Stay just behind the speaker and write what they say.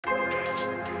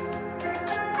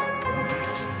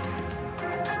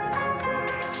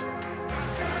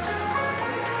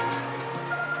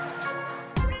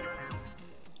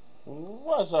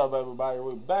What's up, everybody?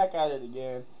 We're back at it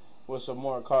again with some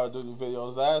more Call of Duty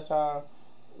videos. Last time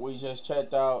we just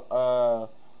checked out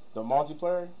the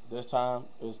multiplayer. This time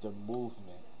it's the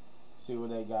movement. See what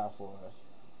they got for us.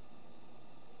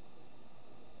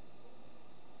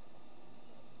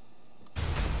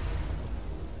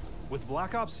 With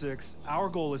Black Ops 6, our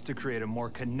goal is to create a more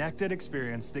connected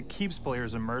experience that keeps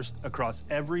players immersed across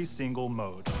every single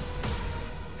mode.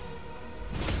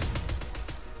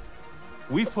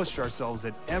 We've pushed ourselves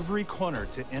at every corner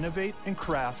to innovate and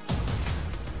craft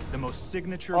the most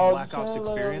signature Black Ops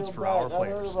experience for our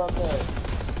players.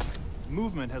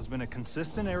 Movement has been a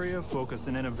consistent area of focus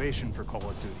and innovation for Call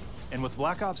of Duty. And with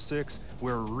Black Ops 6,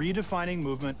 we're redefining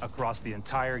movement across the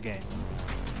entire game.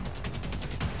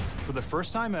 For the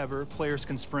first time ever, players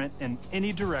can sprint in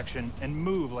any direction and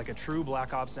move like a true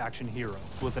Black Ops action hero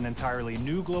with an entirely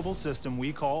new global system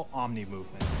we call Omni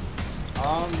Movement.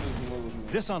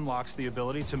 This unlocks the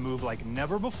ability to move like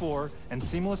never before and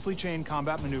seamlessly chain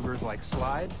combat maneuvers like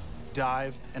slide,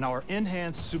 dive, and our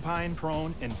enhanced supine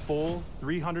prone in full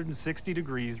 360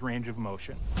 degrees range of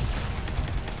motion.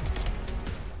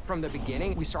 From the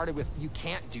beginning, we started with, you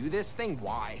can't do this thing,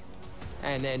 why?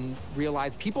 And then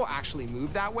realized people actually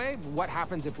move that way. What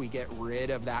happens if we get rid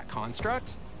of that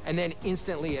construct? And then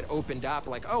instantly it opened up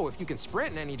like, oh, if you can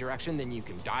sprint in any direction, then you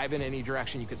can dive in any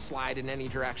direction, you could slide in any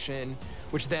direction,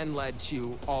 which then led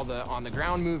to all the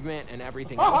on-the-ground movement and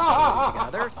everything else coming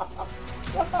together.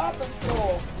 What happened to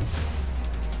him?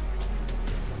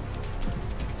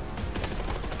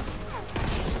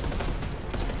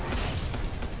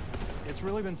 It's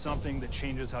really been something that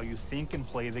changes how you think and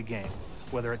play the game,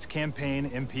 whether it's campaign,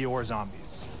 MP, or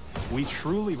zombies. We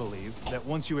truly believe that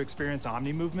once you experience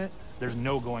Omni Movement, there's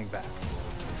no going back.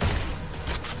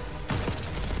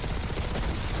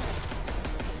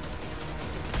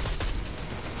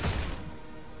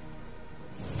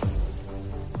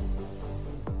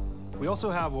 We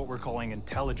also have what we're calling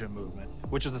intelligent movement,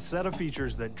 which is a set of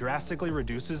features that drastically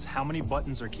reduces how many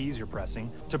buttons or keys you're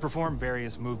pressing to perform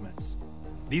various movements.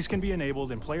 These can be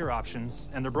enabled in player options,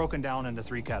 and they're broken down into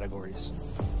 3 categories: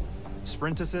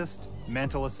 Sprint Assist,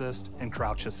 Mantle Assist, and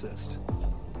Crouch Assist.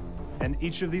 And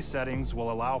each of these settings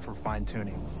will allow for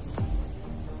fine-tuning.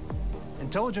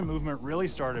 Intelligent movement really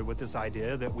started with this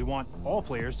idea that we want all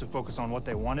players to focus on what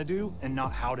they want to do and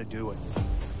not how to do it.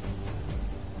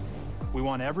 We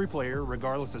want every player,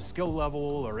 regardless of skill level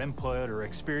or input or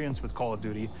experience with Call of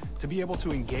Duty, to be able to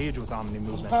engage with Omni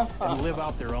Movement and live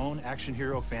out their own action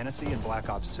hero fantasy in Black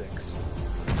Ops 6.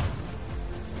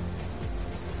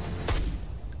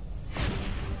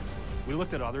 We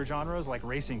looked at other genres like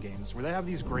racing games, where they have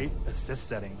these great assist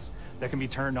settings that can be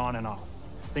turned on and off.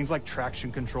 Things like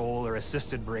traction control or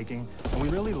assisted braking, and we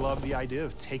really love the idea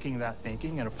of taking that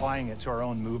thinking and applying it to our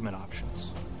own movement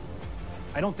options.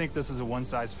 I don't think this is a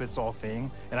one-size-fits-all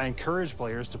thing, and I encourage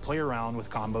players to play around with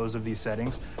combos of these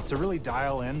settings to really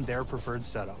dial in their preferred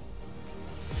setup.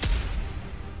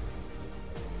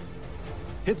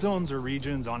 Hit zones are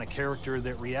regions on a character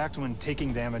that react when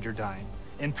taking damage or dying.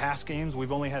 In past games,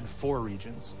 we've only had 4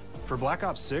 regions. For Black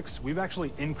Ops 6, we've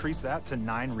actually increased that to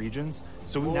 9 regions,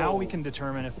 so now we can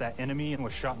determine if that enemy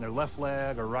was shot in their left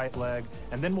leg or right leg,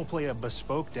 and then we'll play a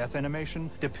bespoke death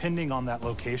animation depending on that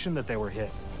location that they were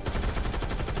hit.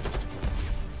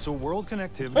 So world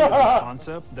connectivity is this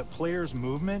concept that players'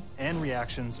 movement and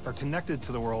reactions are connected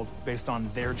to the world based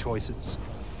on their choices.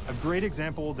 A great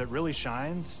example that really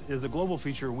shines is a global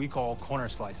feature we call corner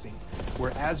slicing,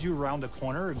 where as you round a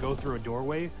corner or go through a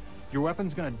doorway, your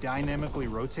weapon's going to dynamically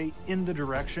rotate in the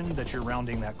direction that you're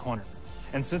rounding that corner.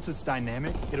 And since it's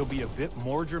dynamic, it'll be a bit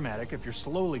more dramatic if you're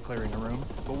slowly clearing a room,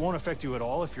 but won't affect you at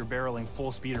all if you're barreling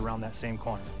full speed around that same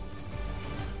corner.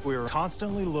 We are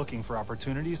constantly looking for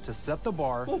opportunities to set the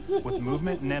bar with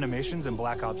movement and animations in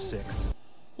Black Ops 6.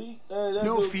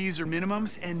 No fees or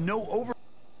minimums and no over...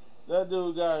 That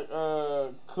dude got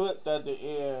clipped at the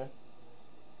end.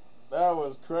 That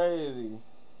was crazy.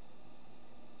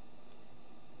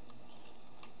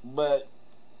 But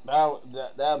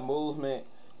that movement,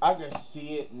 I can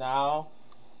see it now.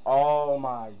 Oh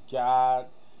my God.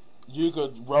 You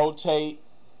could rotate,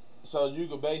 so you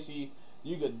could basically,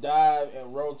 you could dive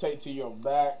and rotate to your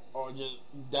back or just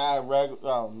dive regular.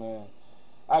 Oh man.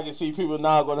 I can see people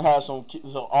now going to have some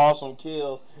awesome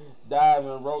kills, dive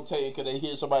and rotate because they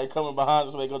hear somebody coming behind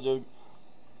us, so they go just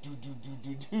do.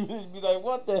 Be like,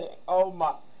 what the heck? Oh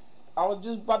my. I was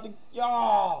just about to,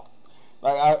 y'all.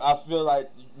 Like, I feel like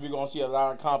we're going to see a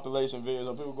lot of compilation videos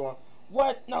of people going,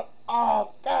 what? No.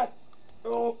 Oh, God.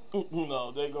 Oh. You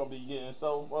know, they're going to be getting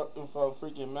so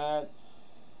freaking mad.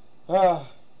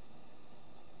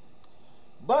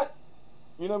 But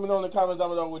You let me know in the comments down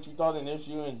below what you thought, and if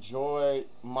you enjoyed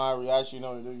my reaction, you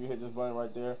know what to do. You hit this button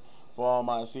right there for all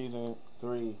my season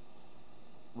 3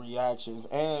 reactions.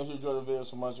 And if you enjoyed the video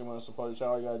so much you want to support the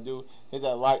channel, all you gotta do, hit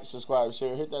that like, subscribe,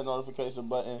 share, hit that notification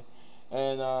button,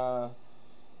 and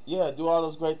yeah, do all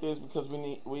those great things, because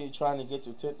we trying to get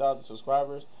to 10,000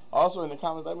 subscribers. Also in the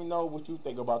comments, let me know what you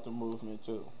think about the movement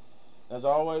too. As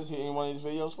always, hit any one of these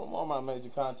videos for more of my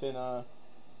amazing content.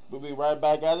 We'll be right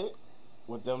back at it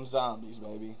with them zombies,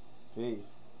 baby.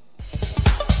 Peace.